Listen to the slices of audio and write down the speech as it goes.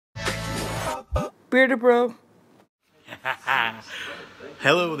Bearded Bro.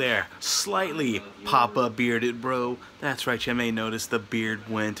 Hello there, slightly Papa Bearded Bro. That's right, you may notice the beard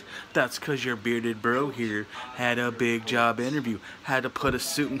went. That's cause your bearded bro here had a big job interview. Had to put a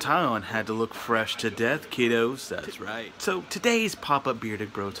suit and tie on, had to look fresh to death, kiddos. That's right. So today's Papa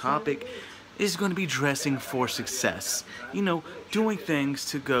Bearded Bro topic is going to be dressing for success. You know, doing things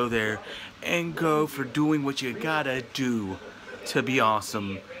to go there and go for doing what you gotta do to be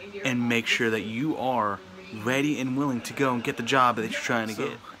awesome and make sure that you are ready and willing to go and get the job that you're trying to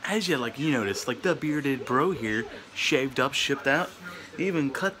get. As you notice, like the bearded bro here, shaved up, shipped out, even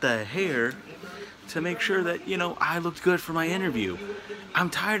cut the hair to make sure that, I looked good for my interview. I'm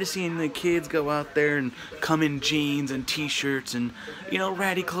tired of seeing the kids go out there and come in jeans and t-shirts and,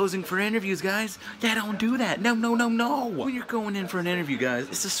 ratty clothing for interviews, guys. Yeah, don't do that. No. When you're going in for an interview, guys,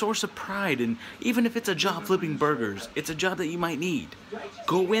 it's a source of pride, and even if it's a job flipping burgers, it's a job that you might need.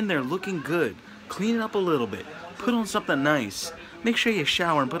 Go in there looking good. Clean it up a little bit. Put on something nice. Make sure you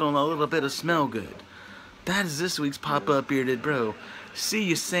shower and put on a little bit of smell good. That is this week's Pop-Up Bearded Bro. See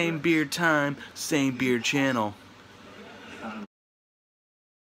you same beard time, same beard channel.